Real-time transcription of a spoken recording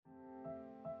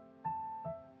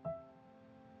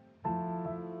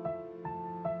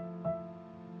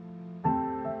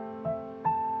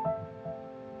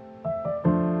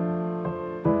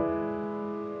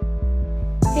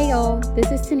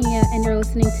this is Nia, and you're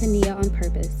listening to Nia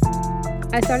OnPurpose.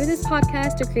 I started this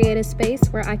podcast to create a space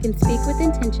where I can speak with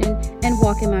intention and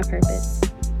walk in my purpose.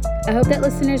 I hope that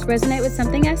listeners resonate with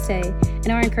something I say and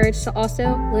are encouraged to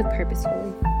also live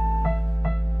purposefully.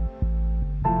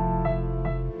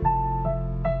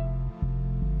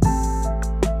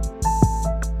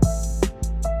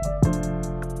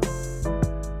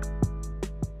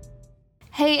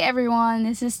 Hey everyone,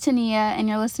 this is Tania, and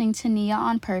you're listening to Nia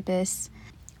OnPurpose.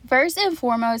 First and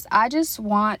foremost, I just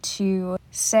want to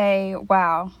say,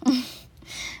 wow.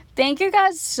 Thank you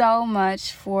guys so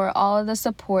much for all of the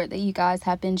support that you guys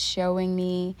have been showing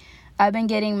me. I've been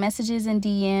getting messages and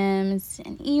DMs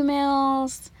and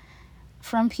emails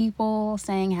from people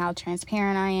saying how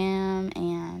transparent I am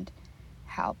and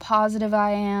how positive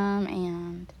I am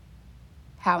and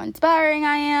how inspiring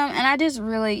I am. And I just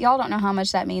really, y'all don't know how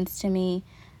much that means to me.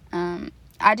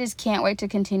 I just can't wait to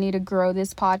continue to grow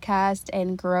this podcast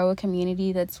and grow a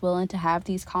community that's willing to have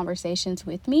these conversations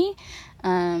with me.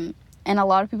 And a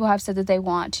lot of people have said that they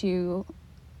want to,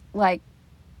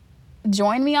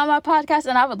 join me on my podcast,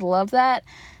 and I would love that.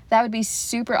 That would be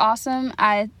super awesome.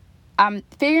 I'm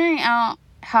figuring out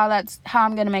how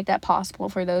I'm going to make that possible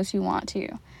for those who want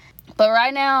to. But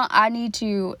right now, I need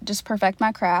to just perfect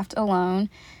my craft alone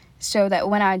so that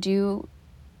when I do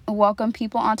welcome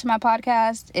people onto my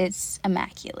podcast, it's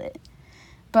immaculate.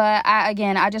 But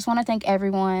I just want to thank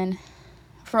everyone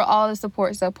for all the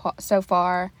support so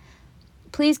far.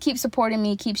 Please keep supporting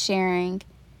me, keep sharing,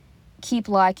 keep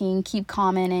liking, keep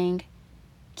commenting,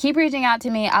 keep reaching out to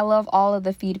me. I love all of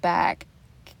the feedback.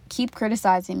 Keep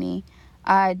criticizing me.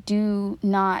 I do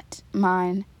not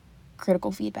mind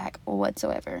critical feedback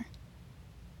whatsoever.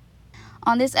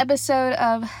 On this episode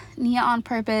of Nia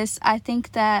OnPurpose, I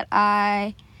think that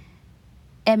I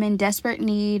am in desperate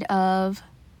need of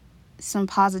some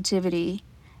positivity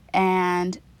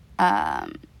and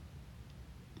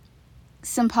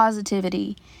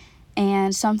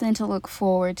something to look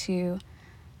forward to.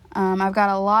 I've got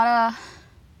a lot of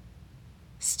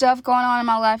stuff going on in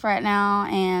my life right now,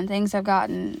 and things have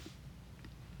gotten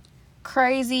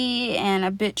crazy and a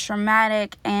bit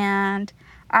traumatic, and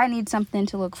I need something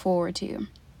to look forward to.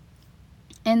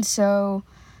 And so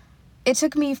it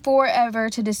took me forever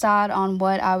to decide on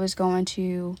what I was going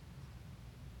to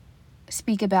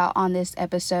speak about on this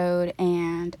episode,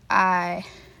 and I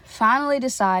finally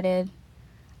decided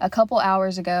a couple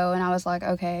hours ago, and I was like,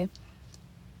 okay,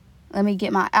 let me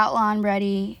get my outline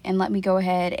ready and let me go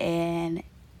ahead and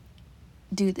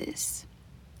do this.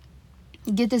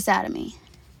 Get this out of me.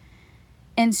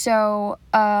 And so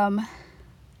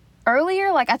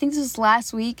earlier, I think this was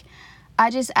last week, I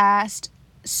just asked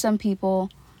some people,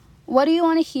 what do you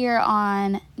want to hear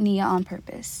on Nia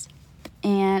OnPurpose?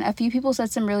 And a few people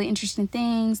said some really interesting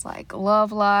things like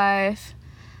love life,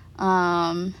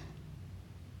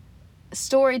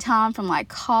 story time from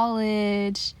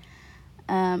college,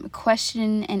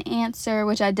 question and answer,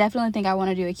 which I definitely think I want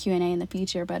to do a Q&A in the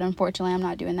future, but unfortunately I'm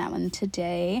not doing that one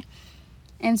today.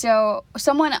 And so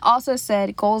someone also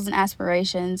said goals and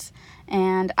aspirations,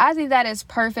 and I think that is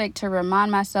perfect to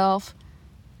remind myself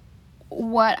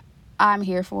what I'm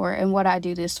here for and what I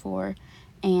do this for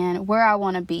and where I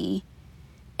want to be.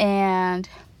 And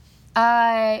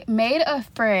I made a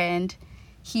friend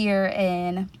here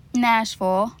in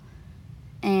Nashville,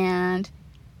 and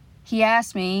he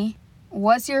asked me,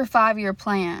 what's your 5-year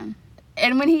plan?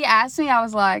 And when he asked me, I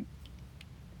was like,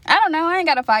 I don't know, I ain't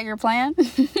got a 5-year plan.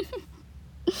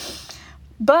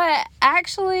 But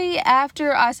actually,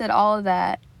 after I said all of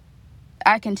that,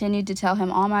 I continued to tell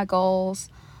him all my goals,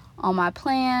 all my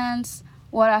plans,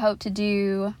 what I hope to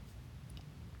do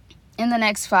within the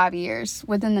next 5 years.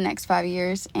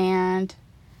 And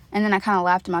then I kind of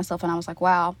laughed at myself, and I was like,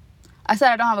 wow, I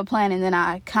said I don't have a plan, and then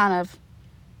I kind of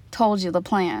told you the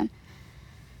plan.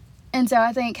 And so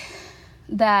I think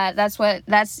that's what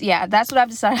I've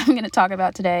decided I'm going to talk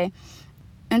about today.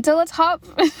 And so let's hop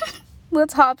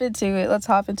into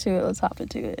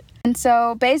it. And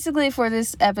so basically for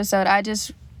this episode, I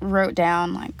just wrote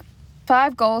down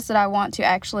 5 goals that I want to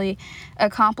actually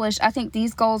accomplish. I think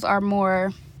these goals are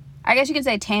more, I guess you could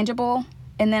say, tangible.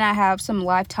 And then I have some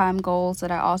lifetime goals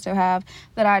that I also have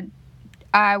that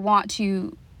I want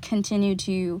to continue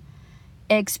to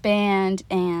expand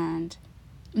and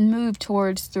move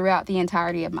towards throughout the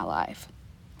entirety of my life.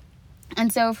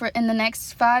 And so in the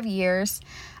next 5 years,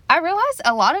 I realized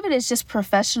a lot of it is just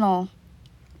professional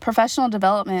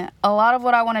development. A lot of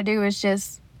what I want to do is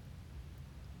just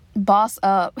boss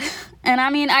up. And I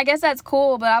mean, I guess that's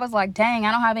cool, but I was like, dang,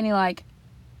 I don't have any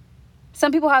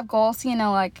some people have goals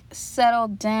to, settle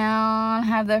down,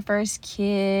 have their first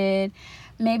kid,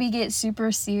 maybe get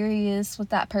super serious with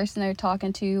that person they're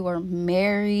talking to, or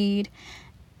married.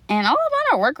 And all of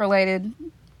mine are work related.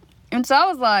 And so I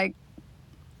was like,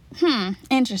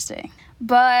 interesting.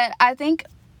 But I think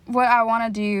what I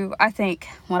want to do,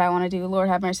 Lord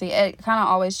have mercy, it kind of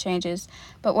always changes.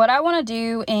 But what I want to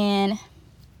do in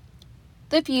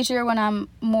the future, when I'm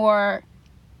more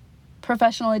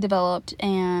professionally developed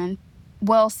and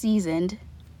well seasoned,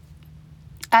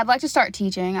 I'd like to start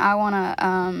teaching. I want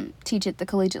to teach at the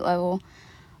collegiate level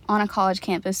on a college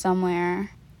campus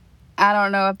somewhere. I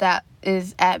don't know if that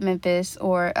is at Memphis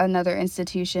or another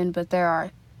institution, but there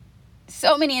are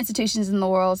so many institutions in the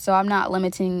world, so I'm not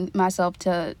limiting myself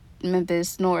to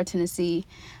Memphis nor Tennessee.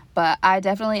 But I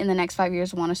definitely, in the next 5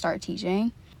 years, want to start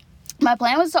teaching. My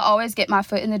plan was to always get my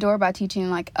foot in the door by teaching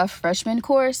like a freshman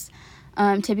course.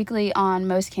 Typically on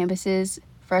most campuses,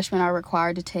 freshmen are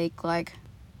required to take like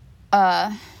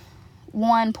a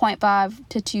 1.5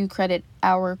 to 2 credit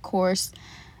hour course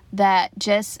that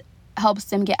just helps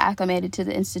them get acclimated to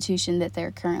the institution that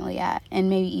they're currently at, and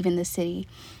maybe even the city.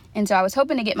 And so I was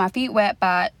hoping to get my feet wet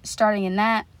by starting in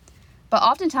that. But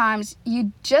oftentimes,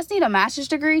 you just need a master's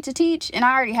degree to teach, and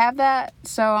I already have that.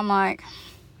 So I'm like,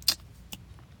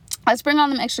 let's bring on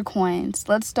them extra coins.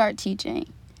 Let's start teaching.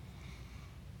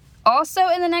 Also,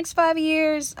 in the next 5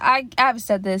 years, I've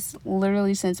said this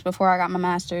literally since before I got my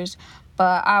master's,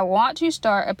 but I want to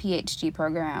start a PhD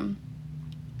program.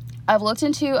 I've looked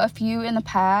into a few in the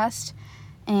past,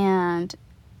 and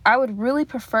I would really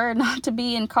prefer not to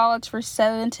be in college for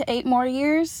 7 to 8 more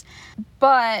years.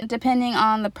 But depending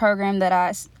on the program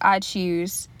that I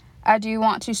choose, I do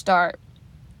want to start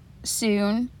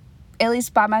soon, at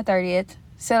least by my 30th.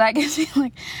 So that gives me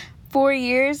like 4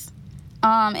 years.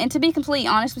 And to be completely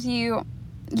honest with you,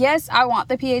 yes, I want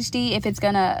the PhD if it's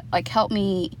gonna like help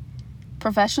me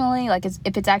professionally, like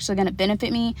if it's actually gonna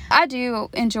benefit me. I do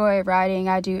enjoy writing.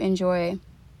 I do enjoy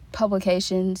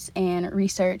publications and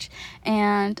research,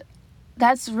 and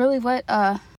that's really what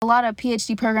a lot of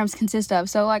PhD programs consist of.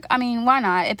 So like, I mean, why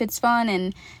not? If it's fun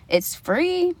and it's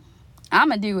free, I'm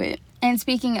gonna do it. And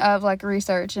speaking of like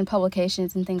research and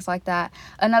publications and things like that,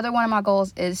 another one of my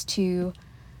goals is to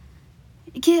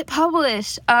get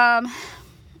published. I'm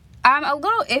a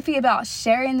little iffy about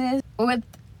sharing this with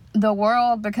the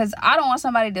world because I don't want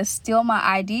somebody to steal my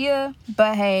idea,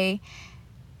 but hey,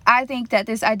 I think that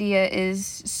this idea is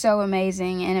so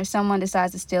amazing, and if someone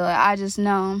decides to steal it, I just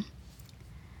know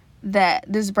that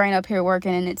this brain up here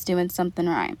working and it's doing something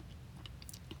right.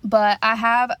 But I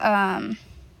have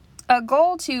a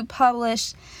goal to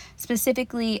publish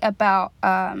specifically about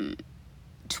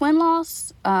twin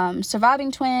loss,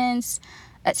 surviving twins,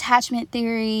 attachment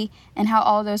theory, and how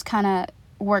all those kind of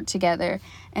work together.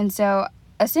 And so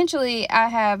essentially I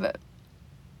have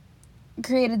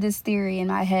created this theory in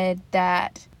my head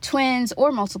that twins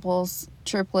or multiples,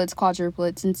 triplets,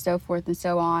 quadruplets, and so forth and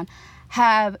so on,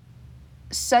 have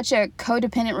such a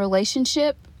codependent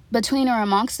relationship between or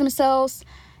amongst themselves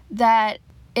that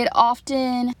it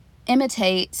often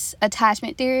imitates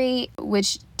attachment theory,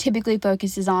 which typically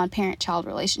focuses on parent-child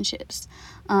relationships.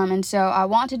 And so I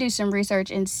want to do some research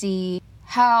and see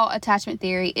how attachment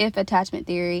theory, if attachment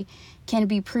theory, can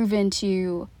be proven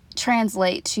to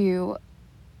translate to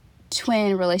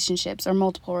twin relationships or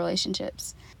multiple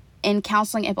relationships, and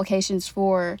counseling implications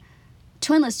for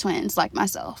twinless twins like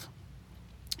myself.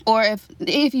 Or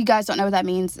if you guys don't know what that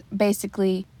means,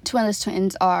 basically twinless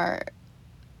twins are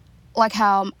like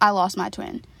how I lost my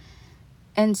twin.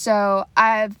 And so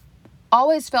I've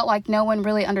always felt like no one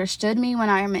really understood me when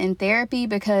I'm in therapy,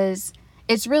 because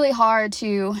it's really hard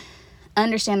to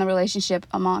understand the relationship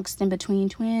amongst and between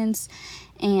twins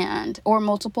or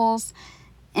multiples.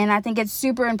 And I think it's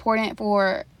super important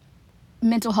for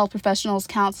mental health professionals,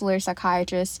 counselors,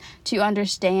 psychiatrists to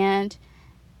understand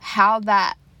how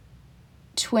that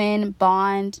twin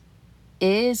bond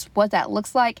is, what that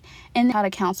looks like, and how to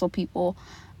counsel people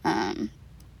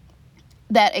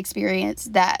that experience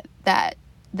that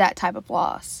type of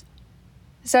loss.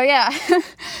 So yeah,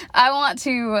 I want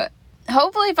to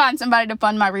hopefully find somebody to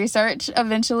fund my research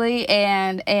eventually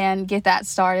and get that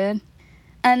started.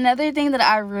 Another thing that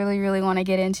I really, really want to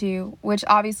get into, which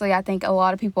obviously I think a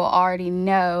lot of people already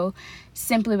know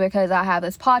simply because I have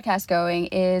this podcast going,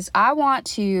 is I want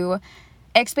to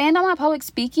expand on my public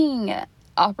speaking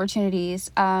opportunities.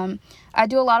 I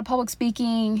do a lot of public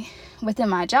speaking within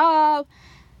my job,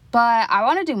 but I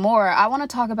want to do more. I want to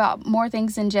talk about more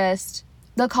things than just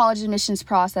the college admissions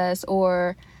process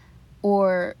or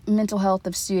mental health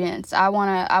of students. I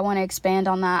want to expand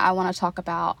on that. I want to talk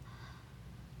about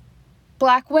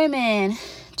Black women,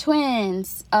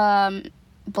 twins,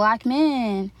 Black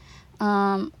men,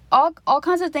 all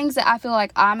kinds of things that I feel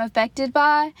like I'm affected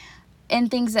by, and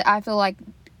things that I feel like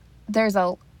there's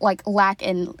a lack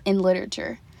in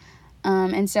literature.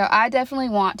 And so I definitely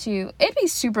want to. It'd be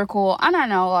super cool. I don't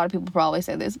know, a lot of people probably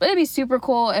say this, but it'd be super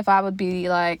cool if I would be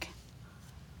like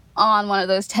on one of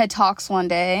those TED Talks one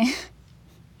day.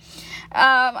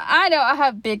 I know I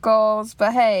have big goals,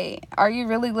 but hey, are you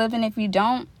really living if you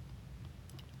don't?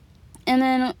 And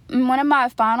then one of my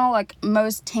final,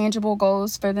 most tangible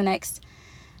goals for the next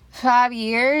 5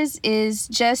 years is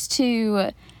just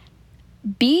to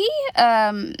be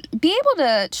able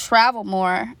to travel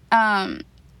more.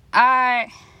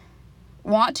 I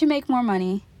want to make more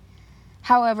money,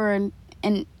 however,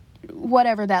 and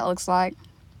whatever that looks like.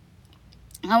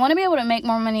 I want to be able to make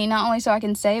more money, not only so I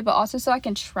can save, but also so I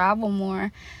can travel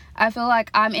more. I feel like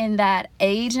I'm in that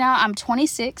age now. I'm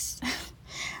 26.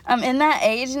 I'm in that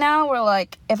age now where,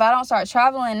 if I don't start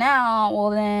traveling now,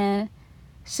 well, then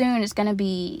soon it's going to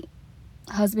be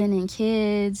husband and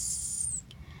kids.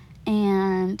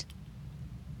 And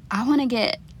I want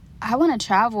to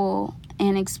travel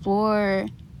and explore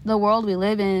the world we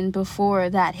live in before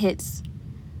that hits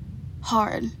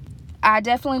hard. I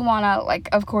definitely want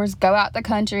to, of course, go out the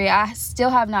country. I still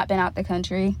have not been out the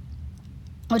country,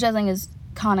 which I think is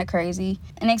kind of crazy.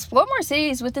 And explore more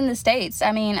cities within the States.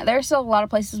 I mean, there's still a lot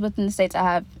of places within the States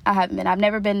I haven't been. I've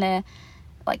never been to,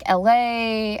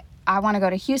 LA. I want to go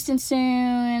to Houston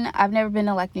soon. I've never been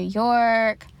to, New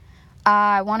York.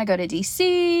 I want to go to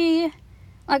DC.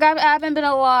 I haven't been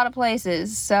to a lot of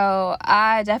places. So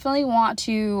I definitely want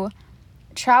to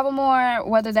travel more,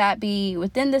 whether that be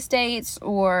within the States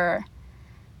or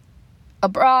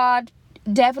abroad.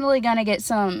 Definitely gonna get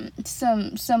some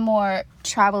more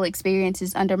travel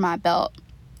experiences under my belt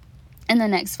in the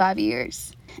next 5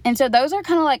 years. And so those are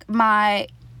kind of my,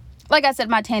 I said,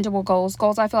 my tangible goals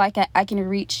I feel like I can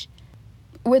reach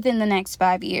within the next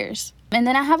 5 years. And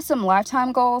then I have some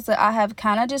lifetime goals that I have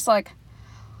kind of just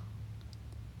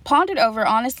pondered over,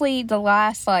 honestly, the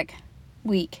last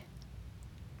week,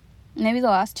 maybe the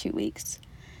last 2 weeks.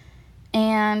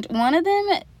 And one of them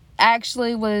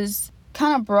actually was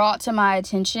kind of brought to my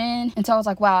attention, and so I was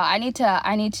like, wow, I need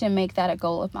to make that a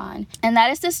goal of mine, and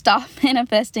that is to stop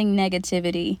manifesting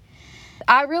negativity.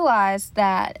 I realized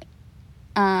that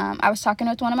I was talking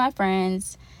with one of my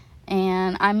friends,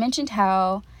 and I mentioned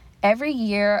how every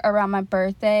year around my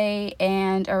birthday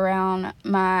and around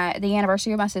the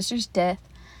anniversary of my sister's death,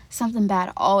 something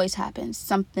bad always happens.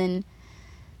 Something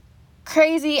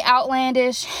crazy,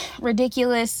 outlandish,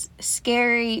 ridiculous,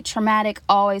 scary, traumatic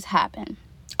always happen.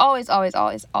 Always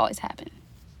happen.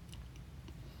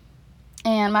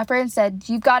 And my friend said,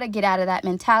 you've got to get out of that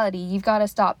mentality. You've got to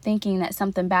stop thinking that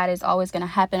something bad is always going to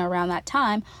happen around that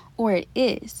time, or it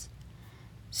is.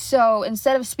 So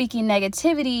instead of speaking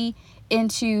negativity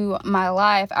into my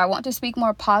life, I want to speak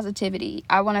more positivity.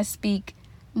 I want to speak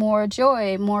more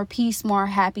joy, more peace, more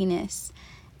happiness.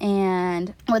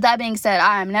 And with that being said,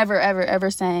 I am never, ever,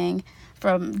 ever saying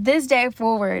from this day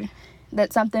forward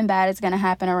that something bad is going to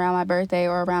happen around my birthday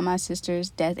or around my sister's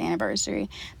death anniversary,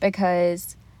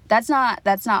 because that's not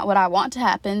what I want to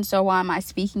happen. So why am I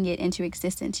speaking it into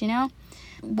existence,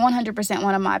 100%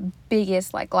 one of my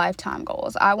biggest lifetime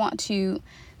goals. I want to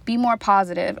be more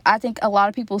positive. I think a lot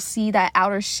of people see that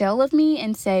outer shell of me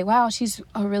and say, wow, she's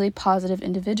a really positive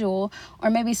individual. Or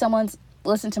maybe someone's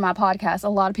listened to my podcast. A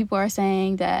lot of people are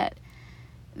saying that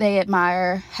they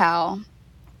admire how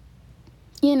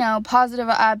positive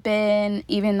I've been,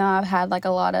 even though I've had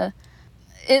a lot of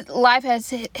life has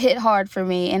hit hard for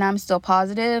me, and I'm still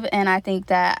positive. And I think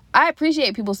that I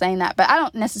appreciate people saying that, but I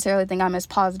don't necessarily think I'm as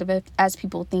positive as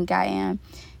people think I am.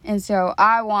 And so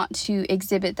I want to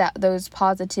exhibit those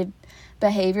positive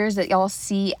behaviors that y'all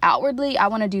see outwardly. I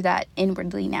want to do that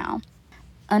inwardly now.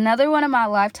 Another one of my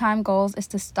lifetime goals is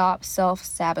to stop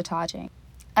self-sabotaging.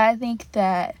 I think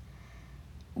that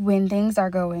when things are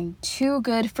going too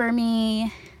good for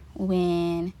me,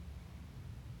 when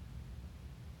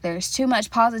there's too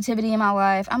much positivity in my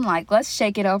life, I'm like, let's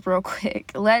shake it up real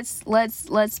quick. Let's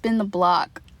spin the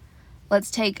block.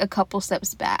 Let's take a couple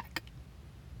steps back.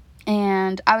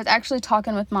 And I was actually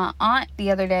talking with my aunt the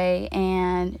other day,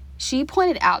 and she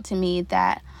pointed out to me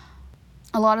that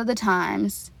a lot of the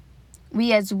times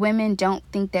we as women don't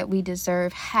think that we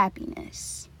deserve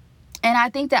happiness. And I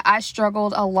think that I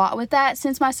struggled a lot with that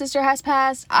since my sister has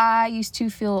passed. I used to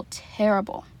feel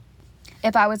terrible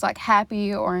if I was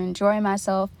happy or enjoying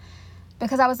myself,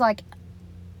 because I was like,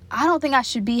 I don't think I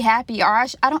should be happy, or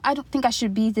I don't think I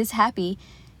should be this happy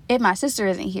if my sister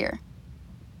isn't here.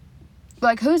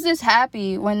 Who's this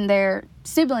happy when their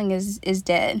sibling is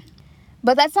dead?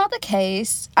 But that's not the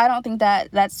case. I don't think that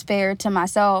that's fair to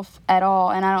myself at all,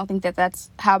 and I don't think that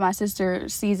that's how my sister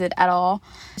sees it at all.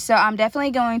 So I'm definitely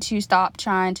going to stop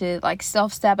trying to, like,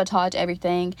 self-sabotage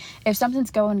everything. If something's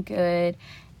going good,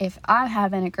 if I'm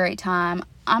having a great time,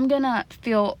 I'm gonna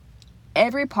feel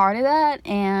every part of that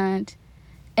and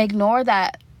ignore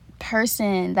that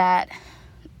person, that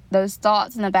those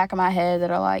thoughts in the back of my head that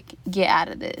are like, get out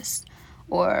of this,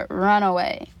 or run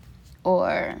away,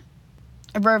 or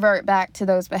revert back to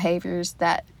those behaviors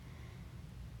that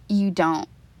you don't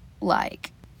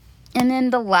like. And then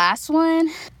the last one,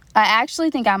 I actually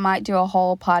think I might do a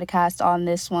whole podcast on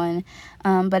this one,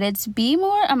 but it's be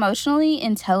more emotionally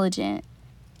intelligent.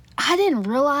 I didn't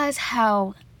realize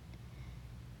how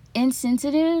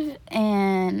insensitive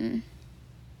and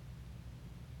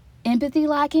empathy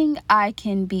lacking I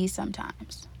can be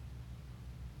sometimes.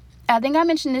 I think I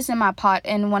mentioned this in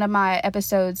one of my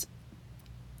episodes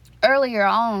earlier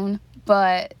on,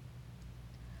 but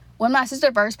when my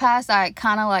sister first passed, I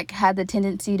kind of like had the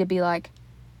tendency to be like,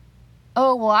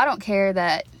 oh, well, I don't care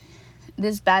that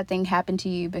this bad thing happened to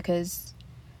you because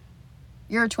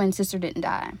your twin sister didn't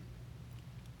die.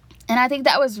 And I think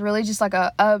that was really just like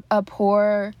a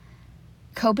poor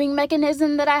coping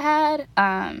mechanism that I had.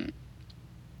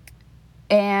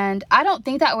 And I don't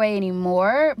think that way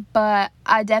anymore, but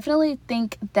I definitely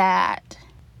think that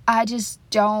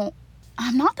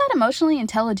I'm not that emotionally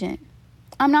intelligent.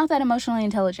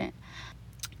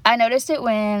 I noticed it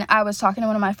when I was talking to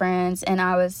one of my friends and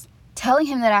I was telling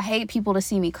him that I hate people to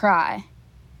see me cry.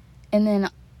 And then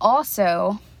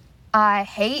also, I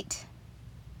hate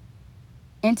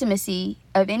intimacy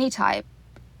of any type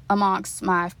amongst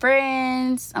my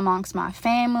friends, amongst my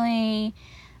family,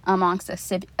 amongst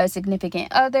a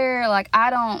significant other. Like, I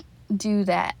don't do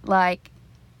that. Like,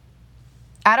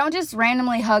 I don't just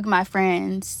randomly hug my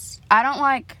friends. I don't,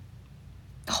 like,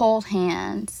 hold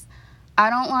hands. I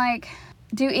don't, like,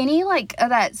 do any, like, of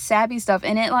that sappy stuff.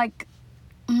 And it, like,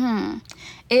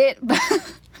 it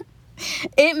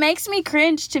it makes me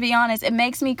cringe, to be honest. It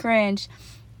makes me cringe.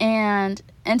 And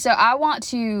so I want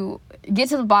to get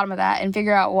to the bottom of that and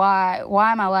figure out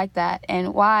why am I like that,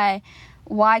 and why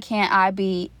can't I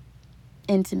be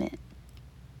intimate.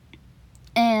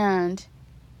 And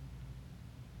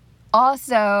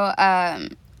also,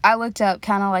 I looked up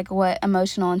kind of like what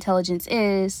emotional intelligence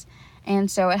is,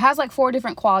 and so it has like 4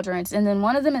 different quadrants, and then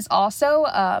one of them is also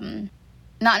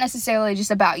not necessarily just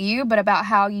about you, but about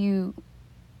how you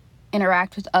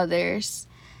interact with others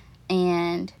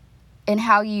and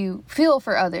how you feel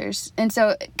for others. And so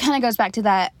it kind of goes back to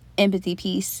that empathy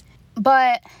piece.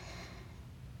 But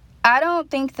I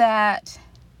think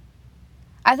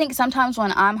sometimes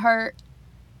when I'm hurt,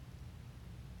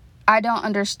 I don't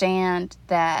understand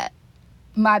that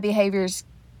my behaviors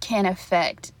can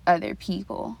affect other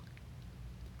people.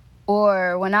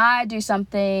 Or when I do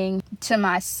something to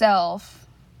myself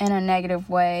in a negative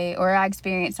way, or I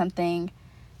experience something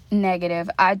negative,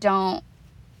 I don't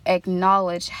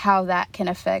acknowledge how that can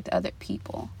affect other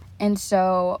people. And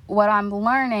so what I'm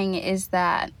learning is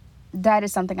that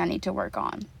is something I need to work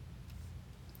on.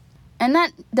 And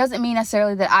that doesn't mean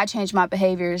necessarily that I change my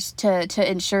behaviors to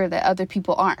ensure that other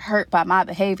people aren't hurt by my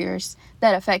behaviors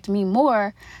that affect me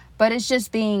more, but it's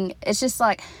just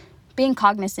like being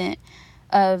cognizant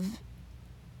of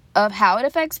how it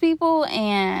affects people,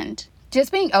 and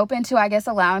just being open to, I guess,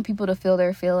 allowing people to feel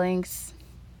their feelings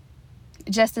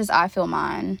just as I feel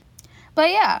mine. But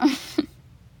yeah,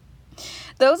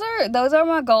 those are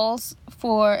my goals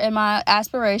and my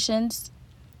aspirations,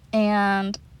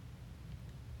 and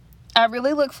I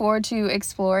really look forward to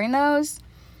exploring those,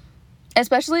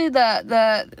 especially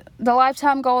the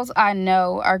lifetime goals. I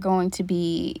know are going to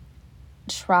be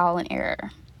trial and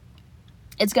error.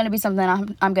 It's going to be something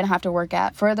I'm going to have to work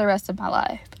at for the rest of my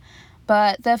life.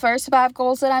 But the first 5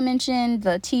 goals that I mentioned,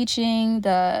 the teaching,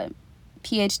 the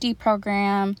PhD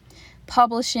program,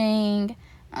 publishing,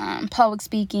 public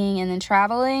speaking, and then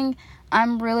traveling,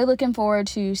 I'm really looking forward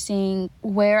to seeing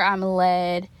where I'm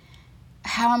led,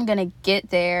 how I'm going to get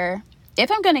there,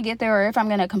 if I'm going to get there, or if I'm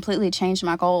going to completely change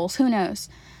my goals. Who knows?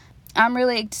 I'm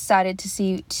really excited to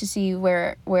see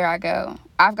where I go.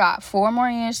 I've got 4 more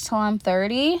years till I'm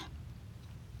 30.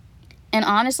 And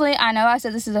honestly, I know I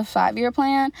said this is a 5-year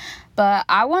plan, but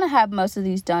I want to have most of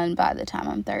these done by the time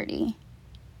I'm 30.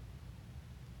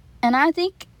 And I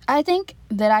think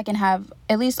that I can have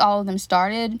at least all of them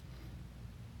started,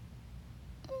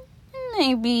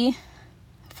 maybe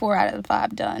 4 out of the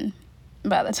 5 done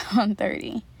by the time I'm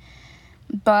 30.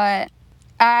 But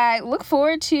I look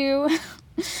forward to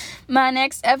my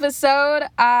next episode.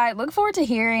 I look forward to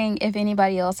hearing if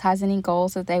anybody else has any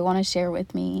goals that they want to share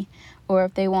with me, or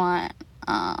if they want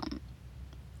an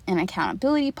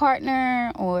accountability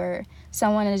partner or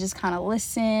someone to just kind of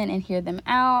listen and hear them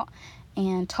out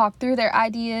and talk through their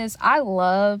ideas. I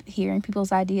love hearing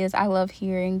people's ideas. I love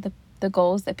hearing the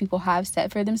goals that people have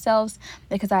set for themselves,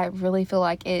 because I really feel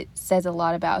like it says a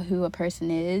lot about who a person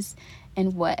is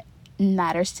and what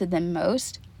matters to them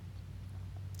most.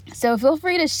 So feel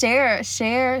free to share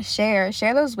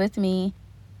those with me.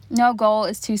 No goal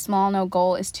is too small. No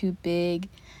goal is too big.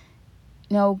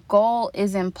 No goal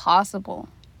is impossible.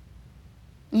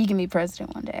 You can be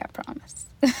president one day, I promise.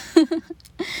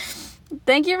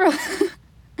 Thank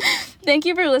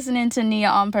you for listening to Nia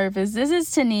on Purpose. This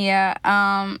is Tania.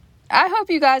 I hope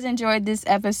you guys enjoyed this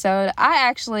episode.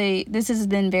 This has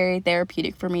been very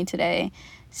therapeutic for me today.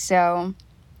 So,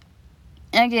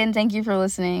 again, thank you for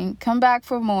listening. Come back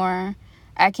for more.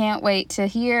 I can't wait to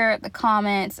hear the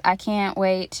comments. I can't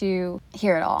wait to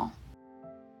hear it all.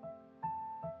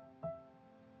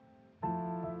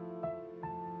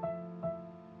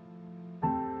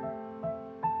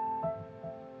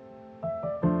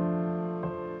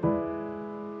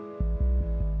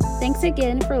 Thanks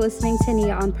again for listening to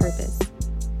Nia on Purpose.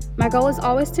 My goal is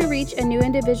always to reach a new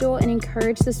individual and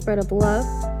encourage the spread of love,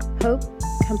 hope,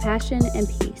 compassion, and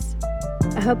peace.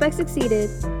 I hope I succeeded,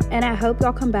 and I hope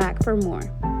y'all come back for more.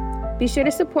 Be sure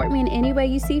to support me in any way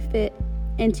you see fit,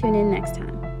 and tune in next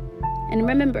time. And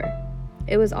remember,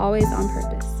 it was always on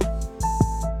purpose.